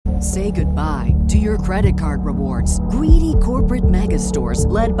Say goodbye to your credit card rewards. Greedy corporate mega stores,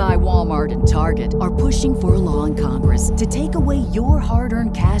 led by Walmart and Target, are pushing for a law in Congress to take away your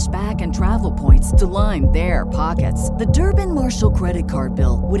hard-earned cash back and travel points to line their pockets. The Durbin-Marshall credit card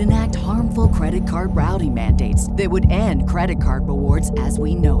bill would enact harmful credit card routing mandates that would end credit card rewards as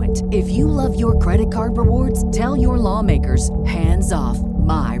we know it. If you love your credit card rewards, tell your lawmakers, hands off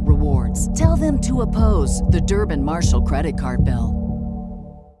my rewards. Tell them to oppose the Durbin-Marshall credit card bill.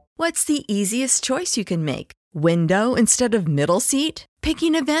 What's the easiest choice you can make? Window instead of middle seat?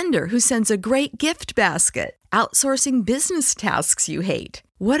 Picking a vendor who sends a great gift basket? Outsourcing business tasks you hate?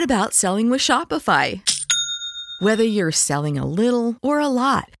 What about selling with Shopify? Whether you're selling a little or a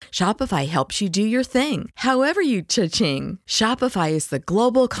lot, Shopify helps you do your thing, however you cha-ching. Shopify is the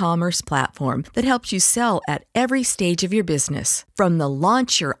global commerce platform that helps you sell at every stage of your business. From the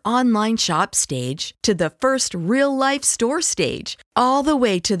launch your online shop stage to the first real-life store stage, all the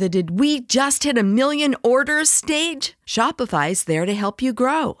way to the did we just hit a million orders stage? Shopify's there to help you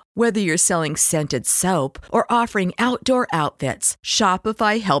grow. Whether you're selling scented soap or offering outdoor outfits,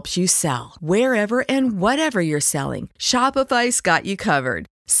 Shopify helps you sell. Wherever and whatever you're selling, Shopify's got you covered.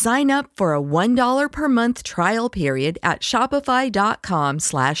 Sign up for a $1 per month trial period at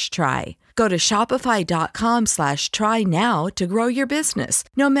shopify.com/try. Go to shopify.com/try now to grow your business,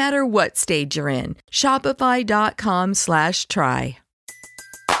 no matter what stage you're in. Shopify.com/try.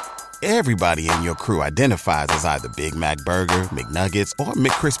 Everybody in your crew identifies as either Big Mac Burger, McNuggets, or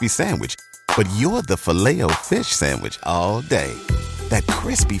McCrispy Sandwich. But you're the Filet-O-Fish Sandwich all day. That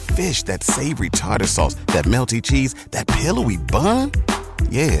crispy fish, that savory tartar sauce, that melty cheese, that pillowy bun.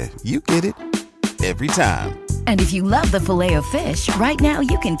 Yeah, you get it. Every time. And if you love the Filet-O-Fish, right now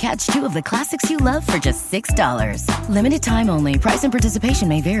you can catch two of the classics you love for just $6. Limited time only. Price and participation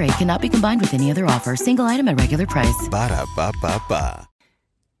may vary. Cannot be combined with any other offer. Single item at regular price. Ba-da-ba-ba-ba.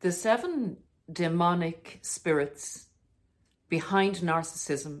 The 7 demonic spirits behind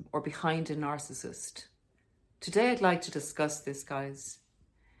narcissism or behind a narcissist. Today I'd like to discuss this, guys.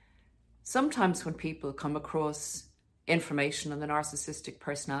 Sometimes when people come across information on the narcissistic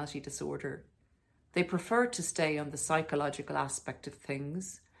personality disorder, they prefer to stay on the psychological aspect of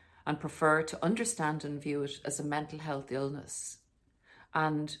things and prefer to understand and view it as a mental health illness.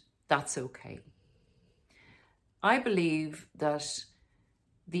 And that's okay. I believe that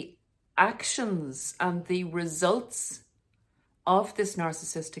the actions and the results of this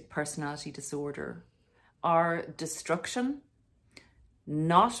narcissistic personality disorder are destruction,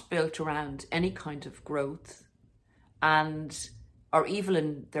 not built around any kind of growth, and are evil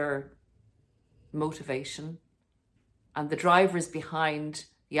in their motivation. And the drivers behind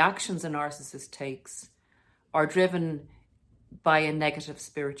the actions a narcissist takes are driven by a negative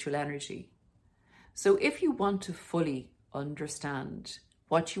spiritual energy. So if you want to fully understand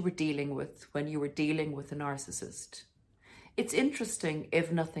what you were dealing with when you were dealing with a narcissist, it's interesting, if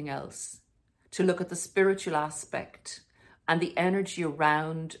nothing else, to look at the spiritual aspect and the energy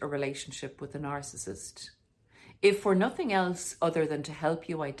around a relationship with a narcissist, if for nothing else other than to help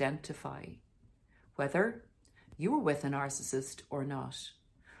you identify whether you were with a narcissist or not,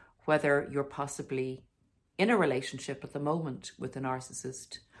 whether you're possibly in a relationship at the moment with a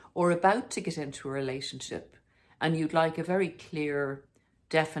narcissist or about to get into a relationship and you'd like a very clear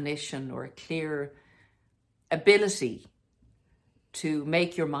definition or a clear ability to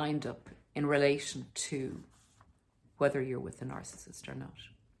make your mind up in relation to whether you're with a narcissist or not.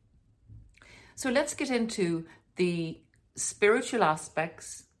 So let's get into the spiritual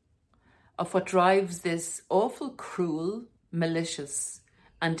aspects of what drives this awful, cruel, malicious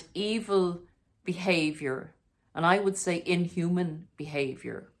and evil behaviour, and I would say inhuman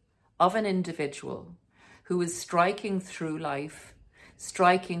behaviour, of an individual who is striking through life,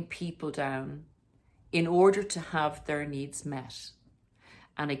 striking people down in order to have their needs met.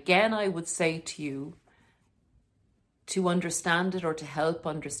 And again, I would say to you, to understand it or to help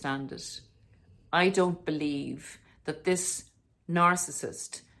understand it, I don't believe that this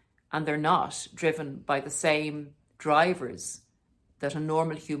narcissist, and they're not driven by the same drivers that a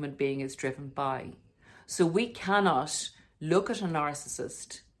normal human being is driven by. So we cannot look at a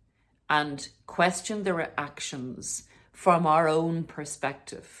narcissist and question their actions from our own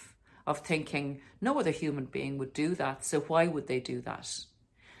perspective of thinking no other human being would do that, so why would they do that?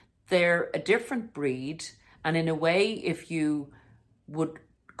 They're a different breed, and in a way, if you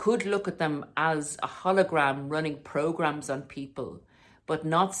could look at them as a hologram running programs on people, but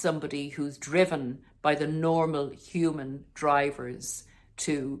not somebody who's driven by the normal human drivers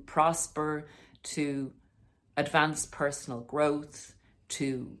to prosper, to advance personal growth,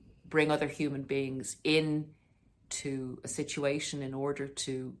 to bring other human beings in to a situation in order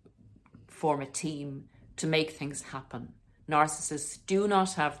to form a team to make things happen. Narcissists do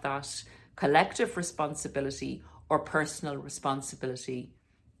not have that collective responsibility or personal responsibility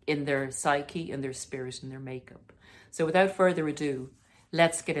in their psyche, in their spirit, in their makeup. So without further ado,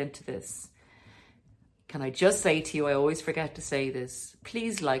 let's get into this. Can I just say to you, I always forget to say this,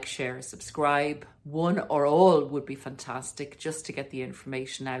 please like, share, subscribe. One or all would be fantastic just to get the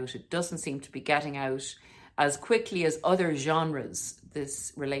information out. It doesn't seem to be getting out as quickly as other genres,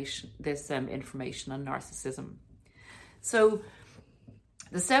 this information on narcissism. So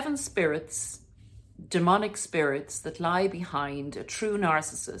the 7 spirits, demonic spirits that lie behind a true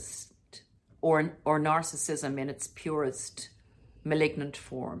narcissist or narcissism in its purest malignant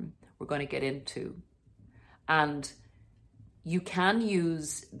form, we're going to get into. And you can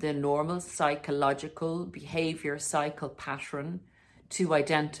use the normal psychological behavior cycle pattern to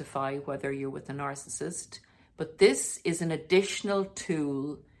identify whether you're with a narcissist. But this is an additional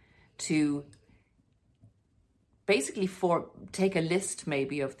tool to basically take a list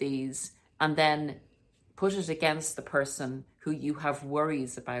maybe of these and then put it against the person who you have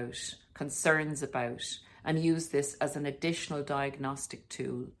worries about, concerns about, and use this as an additional diagnostic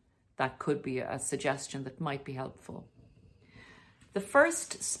tool. That could be a suggestion that might be helpful. The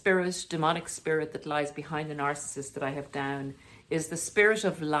first spirit, demonic spirit that lies behind the narcissist that I have down is the spirit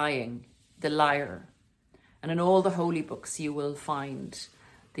of lying, the liar. And in all the holy books you will find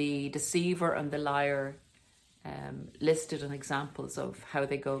the deceiver and the liar listed in examples of how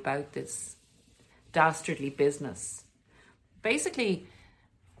they go about this dastardly business. Basically,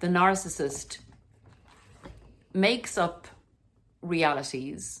 the narcissist makes up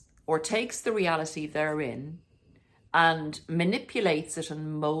realities or takes the reality they're in and manipulates it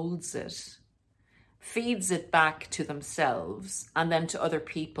and molds it, feeds it back to themselves and then to other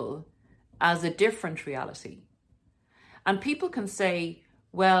people as a different reality. And people can say,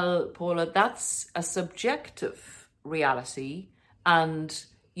 well, Paula, that's a subjective reality and,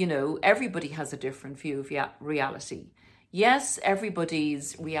 you know, everybody has a different view of reality. Yes,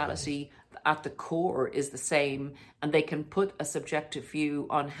 everybody's reality at the core is the same, and they can put a subjective view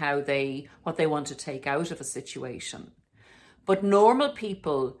on what they want to take out of a situation. But normal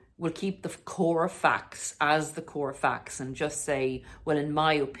people will keep the core facts as the core facts and just say, well, in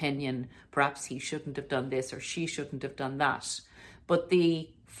my opinion, perhaps he shouldn't have done this or she shouldn't have done that. But the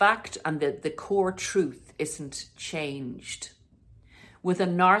fact and the core truth isn't changed. With a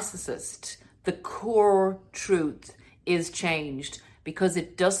narcissist, the core truth is changed because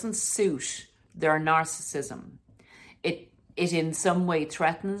it doesn't suit their narcissism. It in some way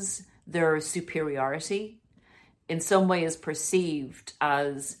threatens their superiority, in some way is perceived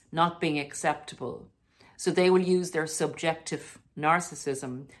as not being acceptable. So they will use their subjective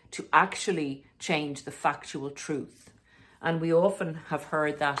narcissism to actually change the factual truth. And we often have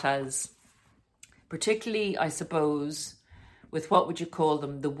heard that as, particularly, I suppose, with what would you call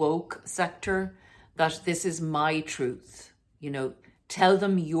them, the woke sector, that this is my truth, you know, tell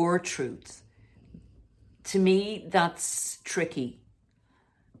them your truth. To me, that's tricky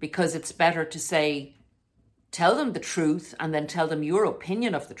because it's better to say, tell them the truth and then tell them your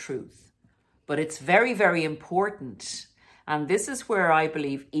opinion of the truth. But it's very, very important. And this is where I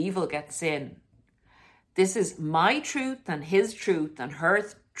believe evil gets in. This is my truth and his truth and her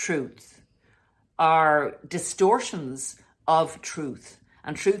truth are distortions of truth.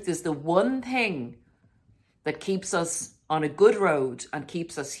 And truth is the one thing that keeps us on a good road and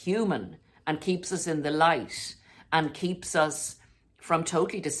keeps us human and keeps us in the light and keeps us from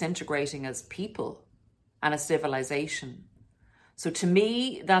totally disintegrating as people and a civilization. So to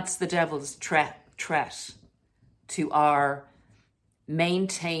me, that's the devil's threat to our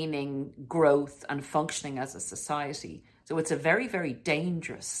maintaining growth and functioning as a society. So it's a very, very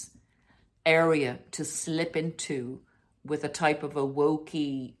dangerous area to slip into with a type of a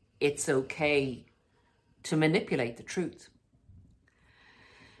wokey, it's okay to manipulate the truth.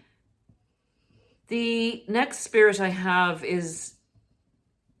 The next spirit I have is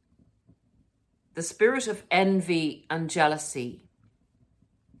the spirit of envy and jealousy.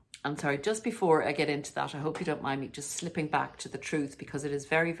 I'm sorry, just before I get into that, I hope you don't mind me just slipping back to the truth because it is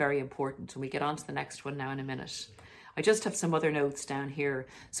very, very important. And we get on to the next one now in a minute. I just have some other notes down here.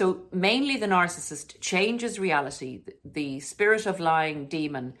 So mainly the narcissist changes reality. The spirit of lying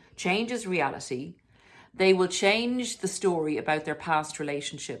demon changes reality. They will change the story about their past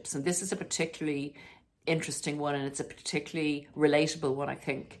relationships. And this is a particularly interesting one, and it's a particularly relatable one, I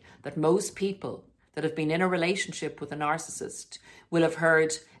think, that most people that have been in a relationship with a narcissist will have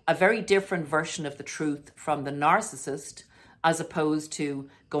heard a very different version of the truth from the narcissist, as opposed to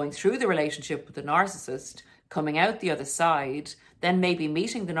going through the relationship with the narcissist, coming out the other side, then maybe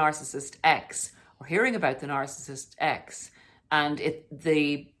meeting the narcissist X or hearing about the narcissist X, and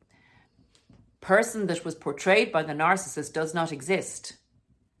the person that was portrayed by the narcissist does not exist.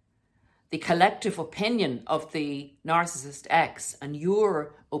 The collective opinion of the narcissist X and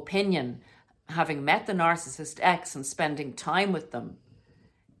your opinion, having met the narcissist X and spending time with them,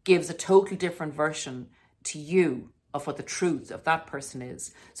 gives a totally different version to you of what the truth of that person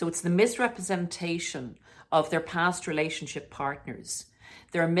is. So it's the misrepresentation of their past relationship partners,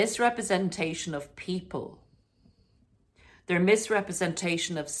 their misrepresentation of people, their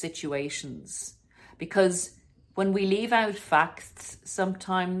misrepresentation of situations. Because when we leave out facts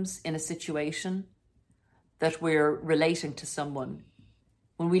sometimes in a situation that we're relating to someone,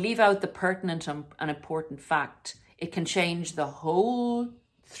 when we leave out the pertinent and important fact, it can change the whole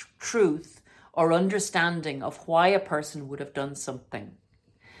truth or understanding of why a person would have done something.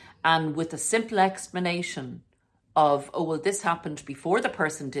 And with a simple explanation of, oh, well, this happened before the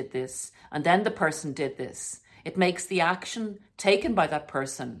person did this, and then the person did this, it makes the action taken by that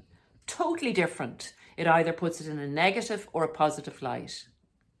person totally different. It either puts it in a negative or a positive light.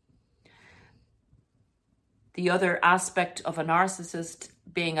 The other aspect of a narcissist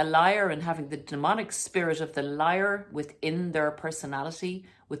being a liar and having the demonic spirit of the liar within their personality,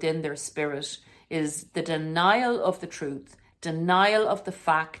 within their spirit, is the denial of the truth, denial of the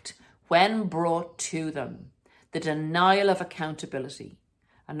fact when brought to them, the denial of accountability.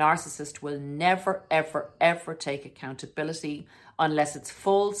 A narcissist will never, ever, ever take accountability unless it's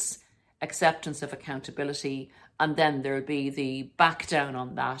false acceptance of accountability, and then there'll be the back down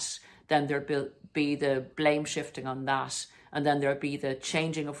on that, then there'll be the blame shifting on that, and then there'll be the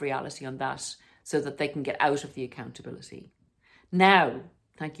changing of reality on that so that they can get out of the accountability. Now,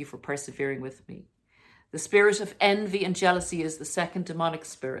 thank you for persevering with me. The spirit of envy and jealousy is the second demonic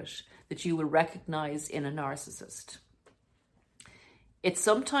spirit that you will recognize in a narcissist. It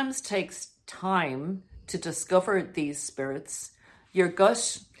sometimes takes time to discover these spirits. Your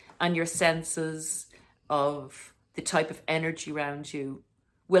gut and your senses of the type of energy around you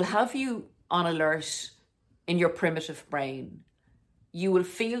will have you on alert in your primitive brain. You will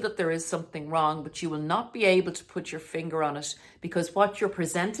feel that there is something wrong, but you will not be able to put your finger on it because what you're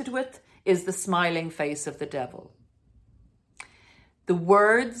presented with is the smiling face of the devil. The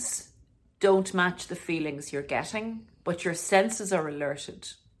words don't match the feelings you're getting, but your senses are alerted.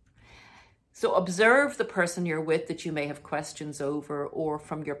 So observe the person you're with that you may have questions over or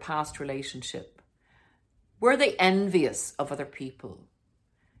from your past relationship. Were they envious of other people?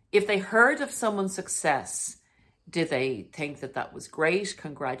 If they heard of someone's success, did they think that that was great,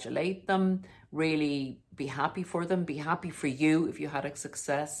 congratulate them, really be happy for them, be happy for you if you had a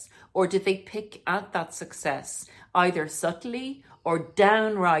success? Or did they pick at that success, either subtly or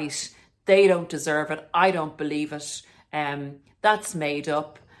downright, they don't deserve it, I don't believe it, that's made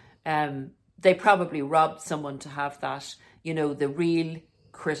up. They probably robbed someone to have that, the real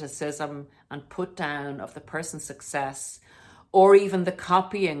criticism and put down of the person's success, or even the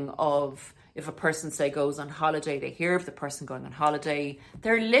copying of, if a person, say, goes on holiday, they hear of the person going on holiday,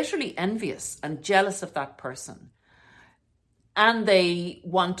 they're literally envious and jealous of that person. And they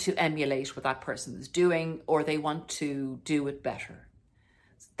want to emulate what that person is doing, or they want to do it better.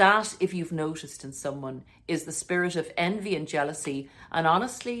 That, if you've noticed in someone, is the spirit of envy and jealousy. And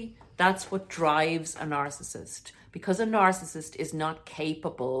honestly, that's what drives a narcissist. Because a narcissist is not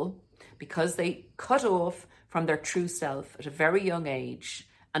capable, because they cut off from their true self at a very young age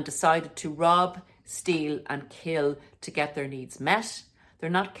and decided to rob, steal, and kill to get their needs met, they're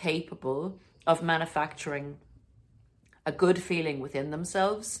not capable of manufacturing a good feeling within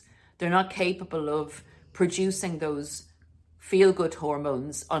themselves. They're not capable of producing those feel-good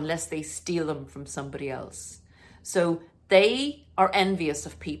hormones unless they steal them from somebody else. So they are envious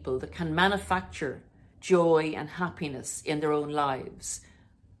of people that can manufacture joy and happiness in their own lives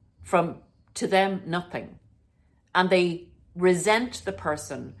from, to them, nothing. And they resent the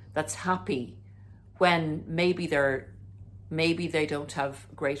person that's happy when maybe they don't have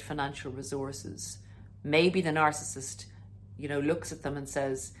great financial resources. Maybe the narcissist, looks at them and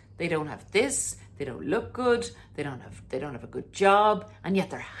says, they don't have this, they don't look good, they don't have a good job, and yet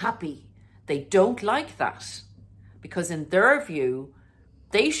they're happy. They don't like that because in their view,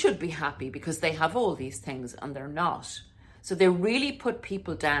 they should be happy because they have all these things and they're not. So they really put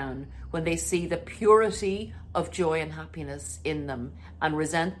people down when they see the purity of joy and happiness in them and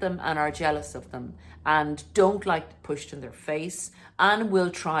resent them and are jealous of them and don't like pushed in their face and will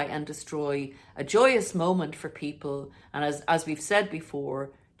try and destroy a joyous moment for people. And as we've said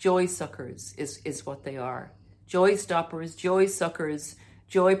before, joy suckers is what they are. Joy stoppers, joy suckers,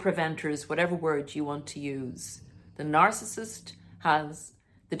 joy preventers, whatever word you want to use. The narcissist has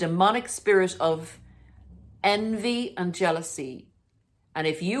the demonic spirit of envy and jealousy. And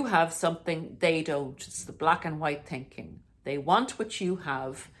if you have something they don't, it's the black and white thinking. They want what you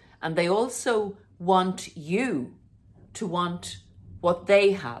have, and they also want you to want what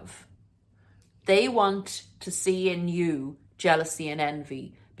they have. They want to see in you jealousy and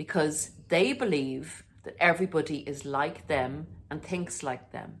envy because they believe that everybody is like them and thinks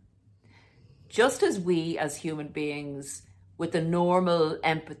like them. Just as we as human beings with the normal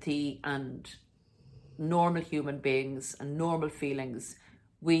empathy and normal human beings and normal feelings,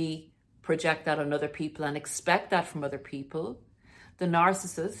 we project that on other people and expect that from other people. The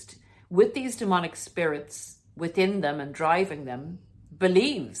narcissist, with these demonic spirits within them and driving them,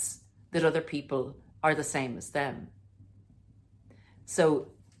 believes that other people are the same as them.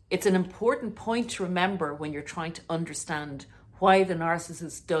 So it's an important point to remember when you're trying to understand why the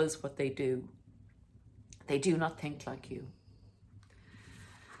narcissist does what they do. They do not think like you.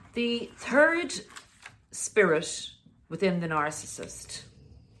 The third spirit within the narcissist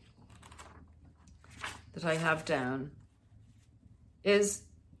that I have down is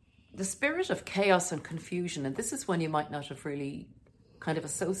the spirit of chaos and confusion. And this is one you might not have really kind of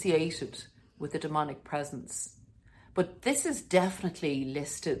associated with the demonic presence. But this is definitely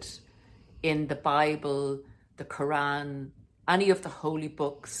listed in the Bible, the Quran, any of the holy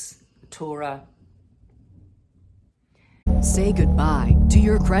books, the Torah. Say goodbye to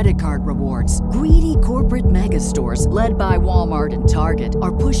your credit card rewards. Greedy corporate mega stores, led by Walmart and Target,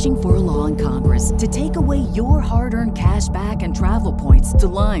 are pushing for a law in Congress to take away your hard-earned cash back and travel points to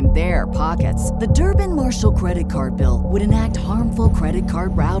line their pockets. The Durbin-Marshall credit card bill would enact harmful credit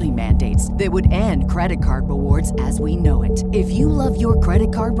card routing mandates that would end credit card rewards as we know it. If you love your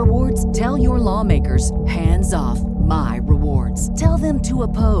credit card rewards, tell your lawmakers, hands off my rewards. Tell them to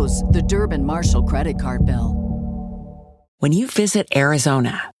oppose the Durbin-Marshall credit card bill. When you visit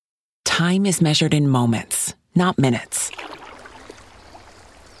Arizona, time is measured in moments, not minutes.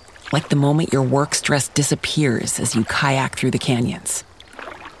 Like the moment your work stress disappears as you kayak through the canyons.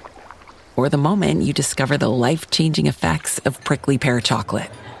 Or the moment you discover the life-changing effects of prickly pear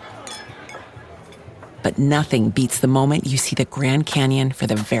chocolate. But nothing beats the moment you see the Grand Canyon for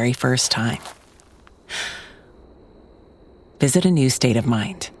the very first time. Visit a new state of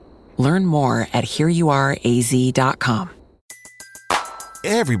mind. Learn more at hereyouareaz.com.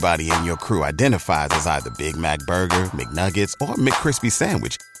 Everybody in your crew identifies as either Big Mac Burger, McNuggets, or McCrispy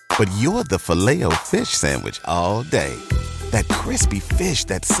Sandwich. But you're the Filet-O-Fish Sandwich all day. That crispy fish,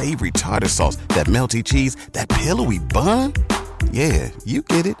 that savory tartar sauce, that melty cheese, that pillowy bun. Yeah, you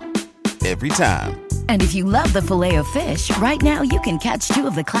get it. Every time. And if you love the Filet-O-Fish, right now you can catch two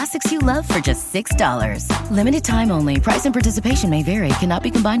of the classics you love for just $6. Limited time only. Price and participation may vary. Cannot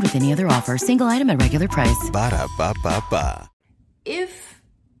be combined with any other offer. Single item at regular price. Ba-da-ba-ba-ba. If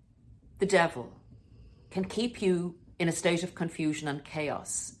the devil can keep you in a state of confusion and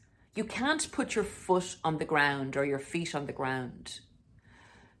chaos, you can't put your foot on the ground or your feet on the ground.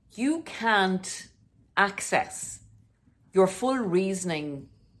 You can't access your full reasoning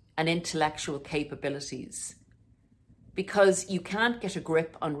and intellectual capabilities because you can't get a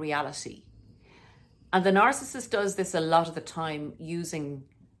grip on reality. And the narcissist does this a lot of the time using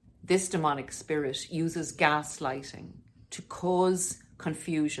this demonic spirit, uses gaslighting to cause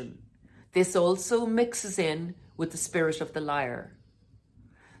confusion. This also mixes in with the spirit of the liar.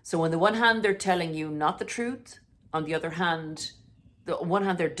 So on the one hand, they're telling you not the truth. On the other hand,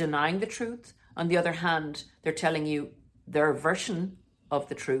 they're denying the truth. On the other hand, they're telling you their version of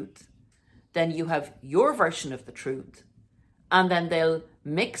the truth. Then you have your version of the truth. And then they'll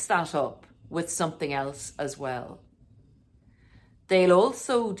mix that up with something else as well. They'll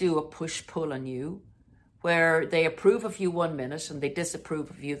also do a push-pull on you, where they approve of you 1 minute and they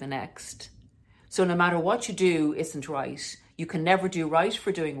disapprove of you the next. So no matter what you do isn't right. You can never do right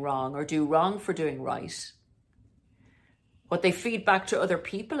for doing wrong or do wrong for doing right. What they feed back to other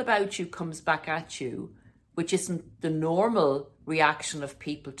people about you comes back at you, which isn't the normal reaction of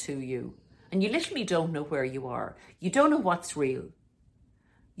people to you. And you literally don't know where you are. You don't know what's real.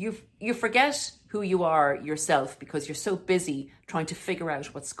 You forget who you are yourself because you're so busy trying to figure out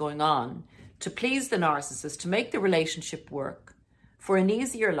what's going on to please the narcissist, to make the relationship work for an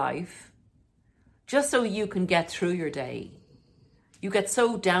easier life, just so you can get through your day. You get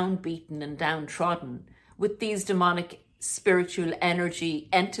so downbeaten and downtrodden with these demonic spiritual energy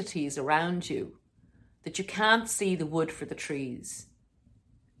entities around you that you can't see the wood for the trees.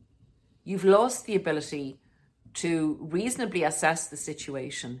 You've lost the ability to reasonably assess the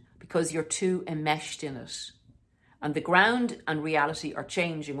situation because you're too enmeshed in it. And the ground and reality are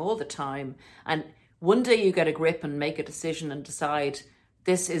changing all the time. And one day you get a grip and make a decision and decide,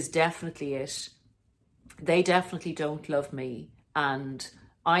 this is definitely it. They definitely don't love me. And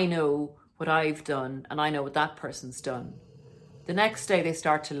I know what I've done and I know what that person's done. The next day they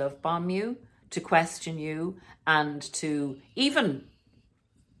start to love bomb you, to question you, and to even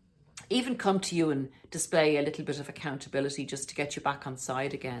come to you and display a little bit of accountability just to get you back on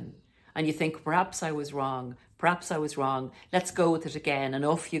side again. And you think, perhaps I was wrong. Let's go with it again. And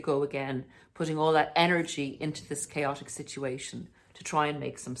off you go again, putting all that energy into this chaotic situation to try and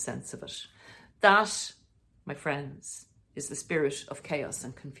make some sense of it. That, my friends, is the spirit of chaos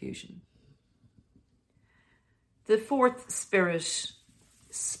and confusion. The fourth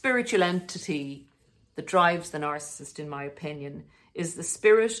spiritual entity that drives the narcissist, in my opinion, is the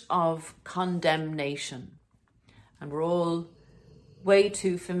spirit of condemnation. And we're all way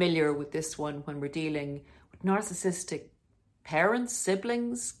too familiar with this one when we're dealing with narcissistic parents,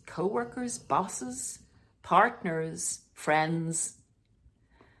 siblings, co-workers, bosses, partners, friends.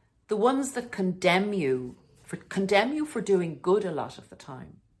 The ones that condemn you for doing good a lot of the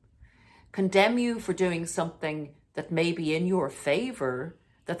time. Condemn you for doing something that may be in your favor,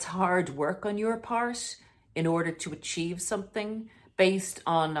 that's hard work on your part in order to achieve something based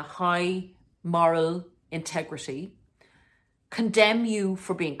on a high moral integrity. Condemn you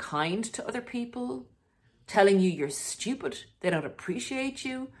for being kind to other people, telling you you're stupid, they don't appreciate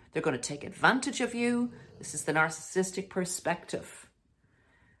you, they're going to take advantage of you. This is the narcissistic perspective.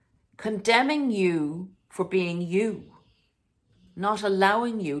 Condemning you for being you, not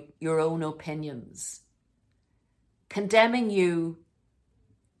allowing you your own opinions. Condemning you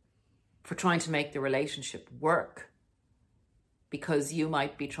for trying to make the relationship work because you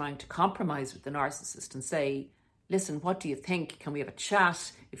might be trying to compromise with the narcissist and say, listen, what do you think? Can we have a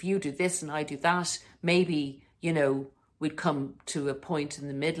chat? If you do this and I do that, maybe, we'd come to a point in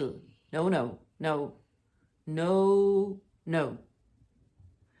the middle. No.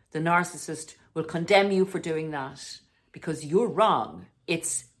 The narcissist will condemn you for doing that because you're wrong.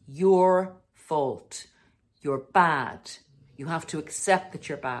 It's your fault. You're bad. You have to accept that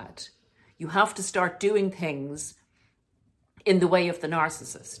you're bad. You have to start doing things in the way of the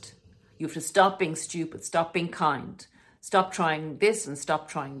narcissist. You have to stop being stupid, stop being kind, stop trying this and stop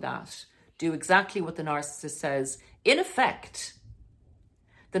trying that. Do exactly what the narcissist says. In effect,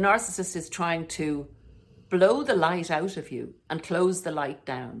 the narcissist is trying to blow the light out of you and close the light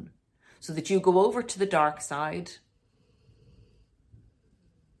down so that you go over to the dark side.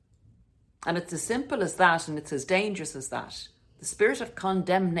 And it's as simple as that, and it's as dangerous as that. The spirit of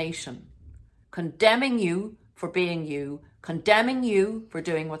condemnation, condemning you for being you, condemning you for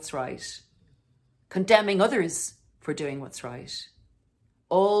doing what's right, condemning others for doing what's right.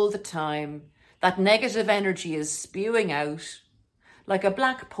 All the time, that negative energy is spewing out like a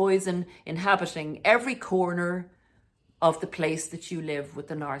black poison inhabiting every corner of the place that you live with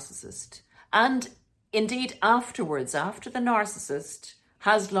the narcissist. And indeed afterwards, after the narcissist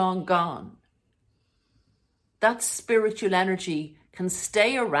has long gone, that spiritual energy can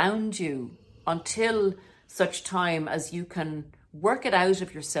stay around you until such time as you can work it out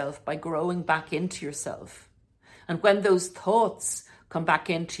of yourself by growing back into yourself. And when those thoughts come back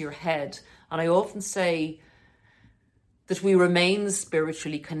into your head, and I often say that we remain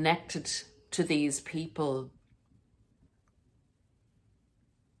spiritually connected to these people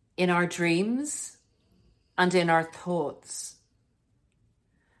in our dreams and in our thoughts,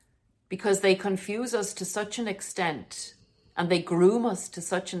 because they confuse us to such an extent and they groom us to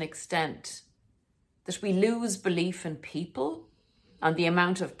such an extent that we lose belief in people and the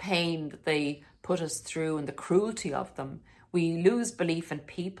amount of pain that they put us through and the cruelty of them. We lose belief in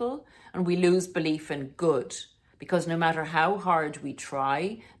people and we lose belief in good, because no matter how hard we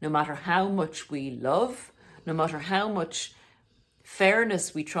try, no matter how much we love, no matter how much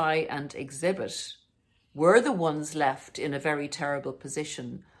fairness we try and exhibit, we're the ones left in a very terrible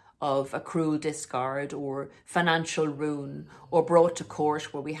position of a cruel discard or financial ruin, or brought to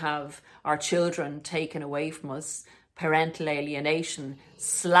court where we have our children taken away from us, parental alienation,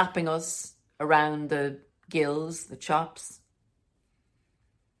 slapping us around the gills, the chops.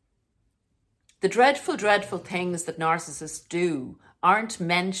 The dreadful, dreadful things that narcissists do aren't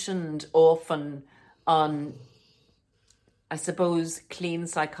mentioned often on, I suppose, clean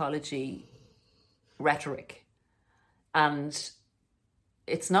psychology rhetoric. And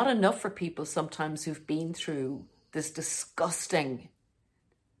it's not enough for people sometimes who've been through this disgusting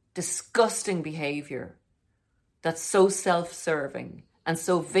behavior that's so self-serving and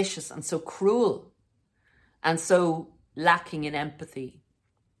so vicious and so cruel and so lacking in empathy.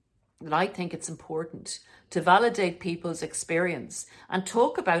 that I think it's important to validate people's experience and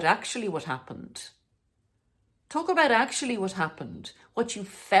talk about actually what happened. Talk about actually what happened, what you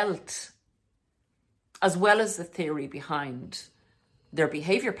felt, as well as the theory behind their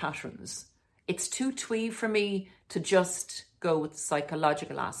behavior patterns. It's too twee for me to just go with the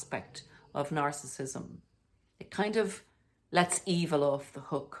psychological aspect of narcissism. It kind of lets evil off the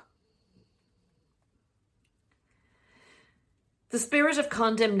hook. The spirit of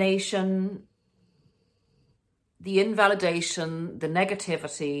condemnation, the invalidation, the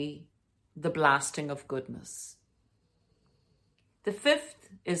negativity, the blasting of goodness. The fifth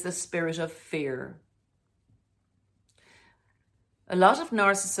is the spirit of fear. A lot of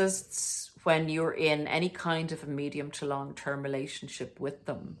narcissists, when you're in any kind of a medium to long-term relationship with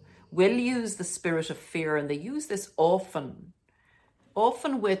them, will use the spirit of fear, and they use this often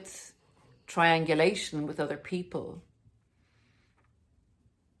with triangulation with other people.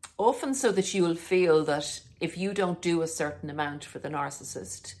 Often so that you will feel that if you don't do a certain amount for the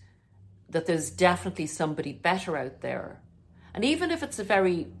narcissist, that there's definitely somebody better out there. And even if it's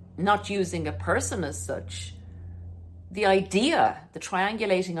not using a person as such, the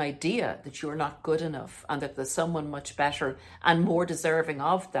triangulating idea that you're not good enough and that there's someone much better and more deserving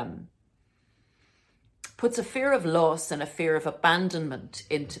of them puts a fear of loss and a fear of abandonment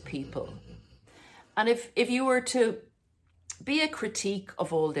into people. And if you were to be a critique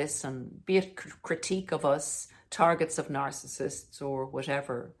of all this and be a critique of us, targets of narcissists or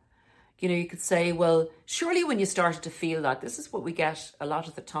whatever, you could say, well, surely when you started to feel that, this is what we get a lot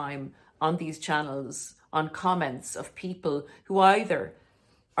of the time on these channels, on comments of people who either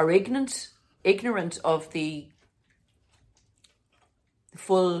are ignorant of the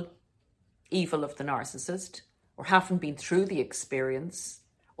full evil of the narcissist, or haven't been through the experience,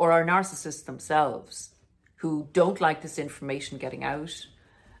 or are narcissists themselves who don't like this information getting out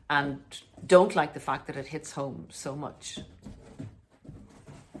and don't like the fact that it hits home so much.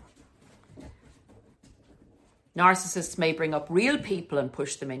 Narcissists may bring up real people and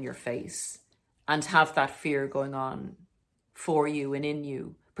push them in your face and have that fear going on for you and in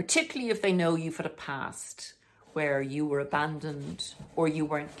you, particularly if they know you've had a past where you were abandoned or you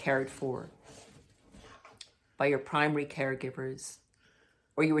weren't cared for by your primary caregivers,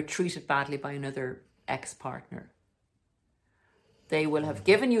 or you were treated badly by another ex-partner. They will have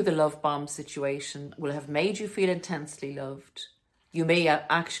given you the love bomb situation, will have made you feel intensely loved. You may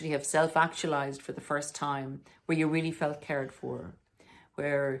actually have self-actualized for the first time, where you really felt cared for,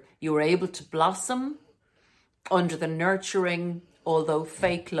 where you were able to blossom under the nurturing, although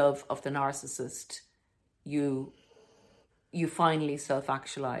fake love of the narcissist. You finally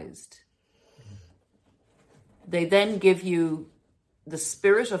self-actualized. They then give you the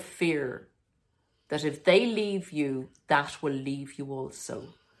spirit of fear that if they leave you, that will leave you also.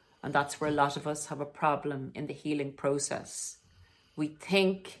 And that's where a lot of us have a problem in the healing process. We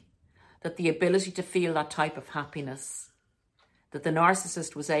think that the ability to feel that type of happiness that the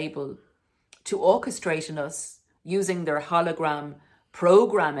narcissist was able to orchestrate in us using their hologram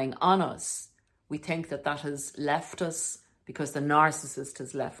programming on us, we think that that has left us because the narcissist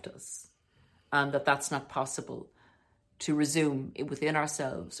has left us, and that that's not possible to resume it within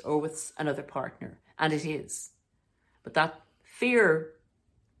ourselves or with another partner. And it is. But that fear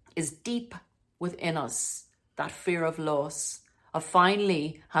is deep within us, that fear of loss, of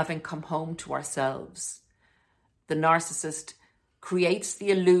finally having come home to ourselves. The narcissist creates the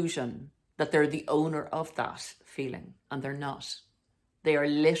illusion that they're the owner of that feeling, and they're not. They are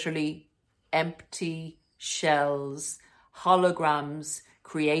literally empty shells, holograms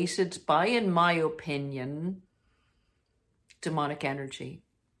created by, in my opinion, demonic energy.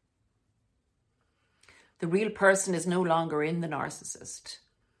 The real person is no longer in the narcissist.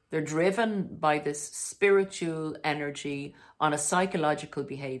 They're driven by this spiritual energy on a psychological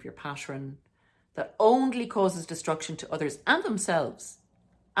behavior pattern that only causes destruction to others and themselves.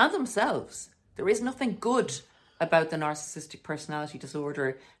 And themselves. There is nothing good about the narcissistic personality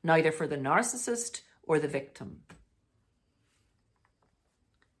disorder, neither for the narcissist or the victim.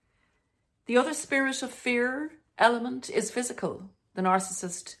 The other spirit of fear element is physical. The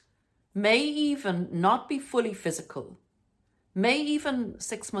narcissist may even not be fully physical, may even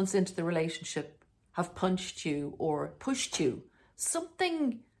 6 months into the relationship have punched you or pushed you,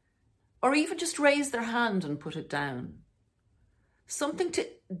 something, or even just raise their hand and put it down. Something to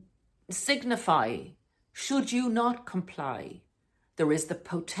signify, should you not comply, there is the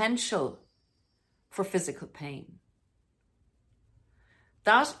potential for physical pain.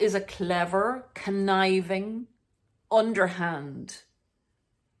 That is a clever, conniving, underhand,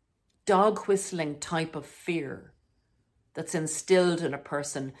 dog whistling type of fear that's instilled in a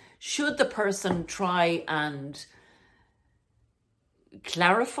person, should the person try and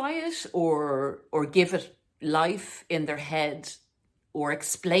clarify it or give it life in their head or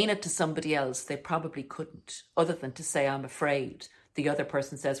explain it to somebody else, they probably couldn't, other than to say, I'm afraid. The other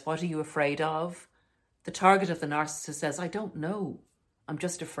person says, what are you afraid of? The target of the narcissist says, I don't know. I'm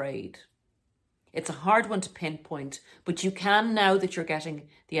just afraid. It's a hard one to pinpoint, but you can now that you're getting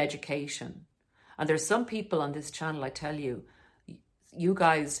the education. And there's some people on this channel, I tell you, you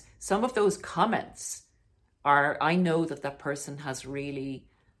guys, some of those comments are, I know that person has really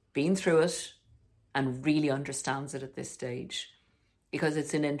been through it and really understands it at this stage, because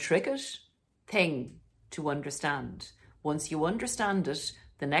it's an intricate thing to understand. Once you understand it,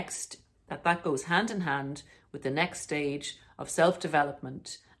 the next, that goes hand in hand with the next stage of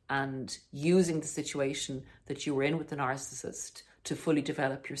self-development and using the situation that you were in with the narcissist to fully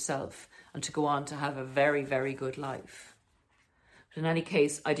develop yourself and to go on to have a very, very good life. But in any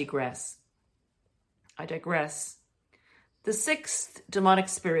case, I digress. The sixth demonic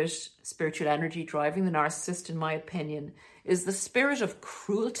spiritual energy driving the narcissist, in my opinion, is the spirit of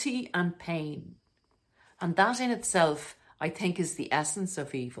cruelty and pain. And that in itself, I think, is the essence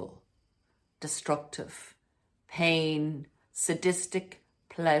of evil. Destructive, pain, sadistic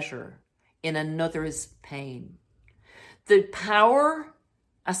pleasure in another's pain. The power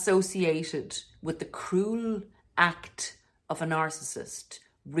associated with the cruel act of a narcissist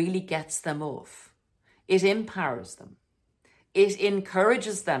really gets them off. It empowers them. It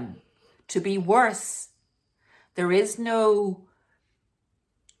encourages them to be worse. There is no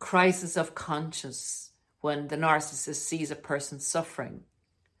crisis of conscience when the narcissist sees a person suffering.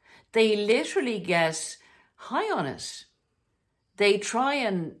 They literally get high on it. They try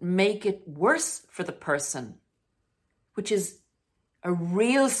and make it worse for the person, which is a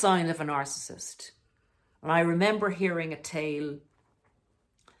real sign of a narcissist. And I remember hearing a tale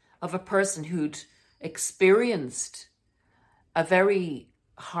of a person who'd experienced a very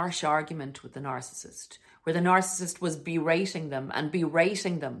harsh argument with the narcissist, where the narcissist was berating them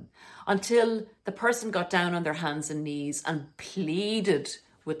until the person got down on their hands and knees and pleaded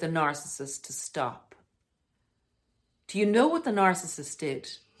with the narcissist to stop. Do you know what the narcissist did?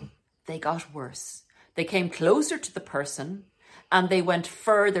 They got worse. They came closer to the person and they went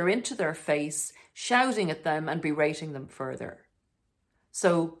further into their face, shouting at them and berating them further.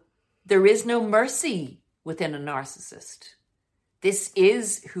 So there is no mercy within a narcissist. This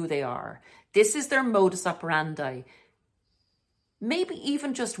is who they are. This is their modus operandi. Maybe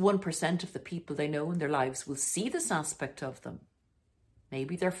even just 1% of the people they know in their lives will see this aspect of them.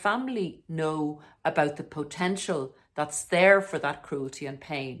 Maybe their family know about the potential that's there for that cruelty and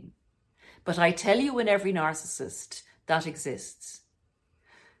pain. But I tell you, in every narcissist, that exists.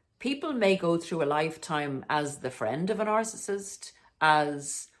 People may go through a lifetime as the friend of a narcissist,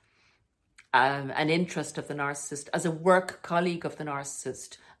 as an interest of the narcissist, as a work colleague of the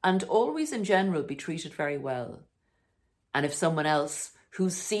narcissist, and always in general be treated very well. And if someone else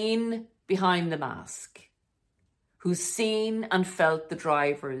who's seen behind the mask, who's seen and felt the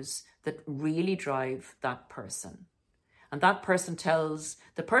drivers that really drive that person, and that person tells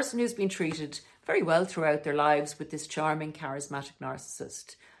the person who's been treated very well throughout their lives with this charming, charismatic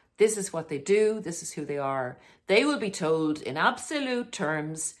narcissist, this is what they do, this is who they are, they will be told in absolute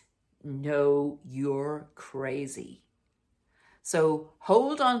terms, no, you're crazy. So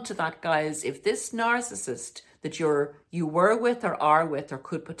hold on to that, guys. If this narcissist that you were with or are with or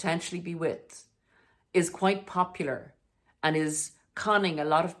could potentially be with is quite popular and is conning a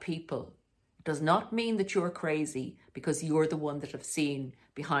lot of people, it does not mean that you're crazy because you're the one that have seen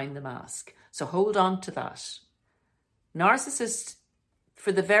behind the mask. So hold on to that. Narcissists,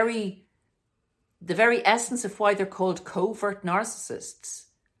 for the very essence of why they're called covert narcissists,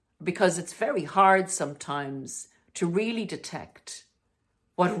 because it's very hard sometimes to really detect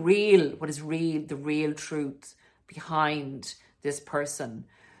what is real, the real truth behind this person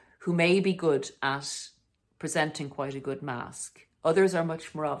who may be good at presenting quite a good mask. Others are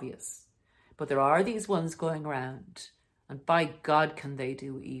much more obvious. But there are these ones going around, and by God can they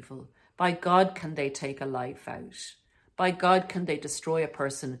do evil. By God can they take a life out. By God can they destroy a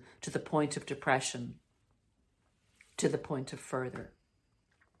person to the point of depression, to the point of further.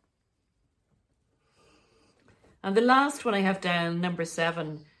 And the last one I have down, number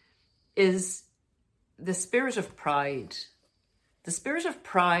 7, is the spirit of pride. The spirit of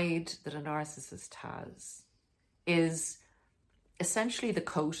pride that a narcissist has is essentially the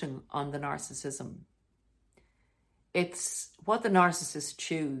coating on the narcissism. It's what the narcissist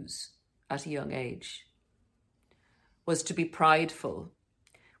chose at a young age, was to be prideful,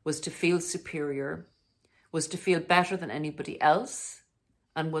 was to feel superior, was to feel better than anybody else,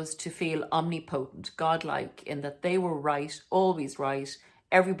 and was to feel omnipotent, godlike, in that they were right, always right.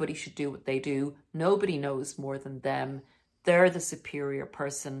 Everybody should do what they do. Nobody knows more than them. They're the superior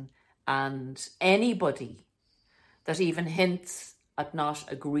person. And anybody that even hints at not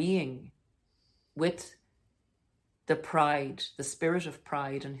agreeing with the pride, the spirit of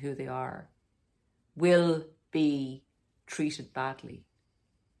pride and who they are, will be treated badly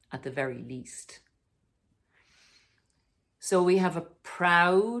at the very least. So we have a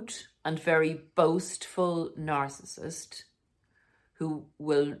proud and very boastful narcissist who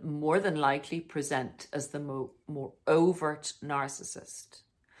will more than likely present as the more overt narcissist.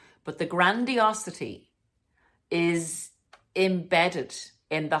 But the grandiosity is embedded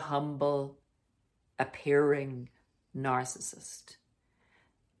in the humble appearing narcissist.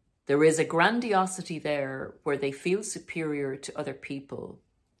 There is a grandiosity there where they feel superior to other people.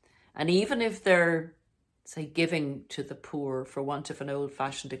 And even if they're, say, giving to the poor, for want of an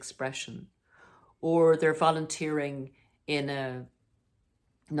old-fashioned expression, or they're volunteering in a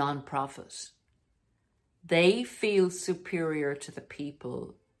non-profit, they feel superior to the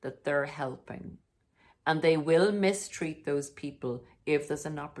people that they're helping. And they will mistreat those people if there's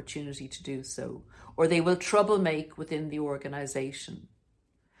an opportunity to do so, or they will troublemaker within the organization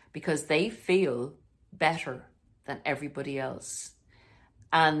because they feel better than everybody else.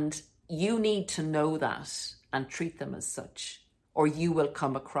 And you need to know that and treat them as such, or you will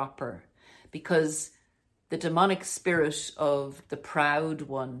come a cropper, because the demonic spirit of the proud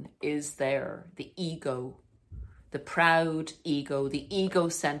one is there, the ego, the proud ego, the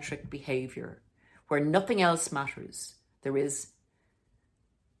egocentric behavior, where nothing else matters. There is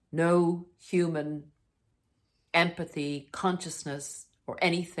no human empathy, consciousness, or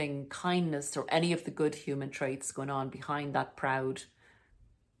anything, kindness, or any of the good human traits going on behind that proud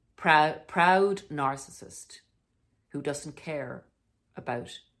narcissist who doesn't care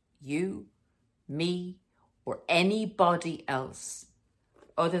about you, me, or anybody else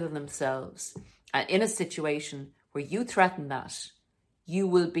other than themselves. And in a situation where you threaten that, you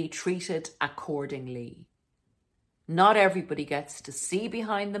will be treated accordingly. Not everybody gets to see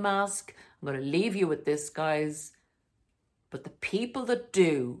behind the mask. I'm going to leave you with this, guys. But the people that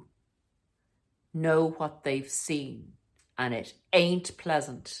do know what they've seen, and it ain't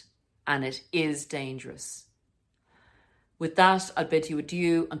pleasant, and it is dangerous. With that, I'll bid you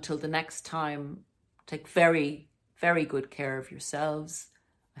adieu until the next time. Take very, very good care of yourselves.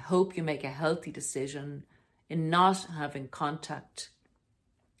 I hope you make a healthy decision in not having contact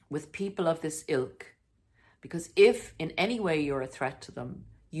with people of this ilk, because if in any way you're a threat to them,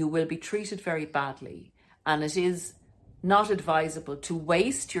 you will be treated very badly, and it is not advisable to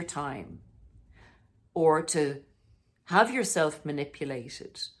waste your time or to have yourself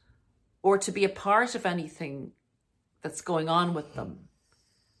manipulated or to be a part of anything that's going on with them,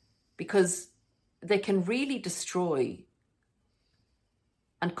 because they can really destroy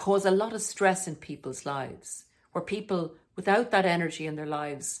and cause a lot of stress in people's lives, where people without that energy in their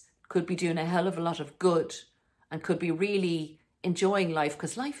lives could be doing a hell of a lot of good and could be really enjoying life,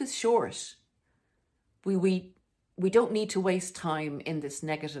 because life is short. We don't need to waste time in this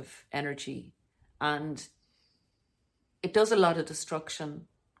negative energy, and it does a lot of destruction,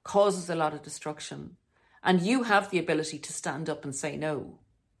 causes a lot of destruction, and you have the ability to stand up and say no.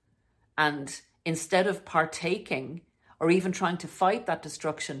 And instead of partaking or even trying to fight that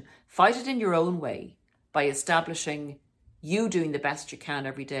destruction, fight it in your own way by establishing you doing the best you can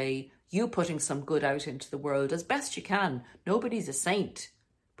every day, you putting some good out into the world as best you can. Nobody's a saint,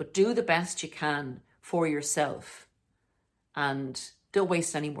 but do the best you can for yourself. And don't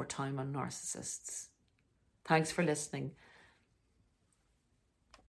waste any more time on narcissists. Thanks for listening.